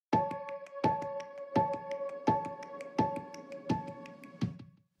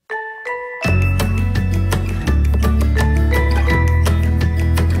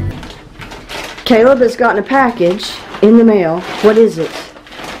Caleb has gotten a package in the mail. What is it?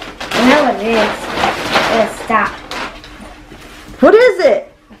 I know what it is. It's stop. What is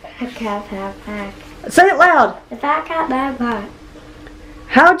it? Fat cat backpack. Say it loud. The fat cat backpack.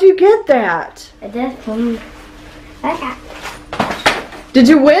 How'd you get that? It is from fat cat. Did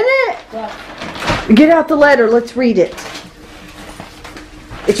you win it? Yeah. Get out the letter. Let's read it.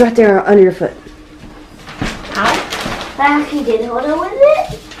 It's right there under your foot. How? But he didn't want to win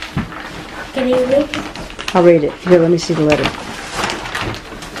it. Can you read it? I'll read it. Here, let me see the letter.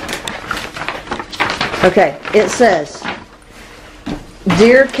 Okay, it says,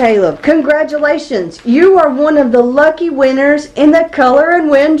 Dear Caleb, congratulations. You are one of the lucky winners in the Color and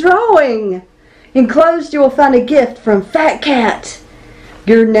Win drawing. Enclosed, you will find a gift from Fat Cat.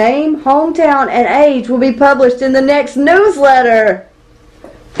 Your name, hometown, and age will be published in the next newsletter.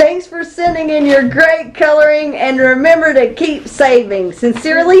 Thanks for sending in your great coloring, and remember to keep saving.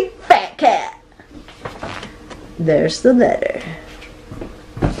 Sincerely, Fat Cat. There's the letter.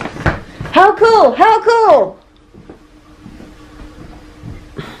 How cool! How cool!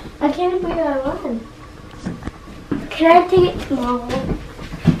 I can't believe I won. Can I take it tomorrow?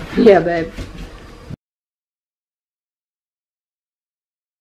 Yeah, babe.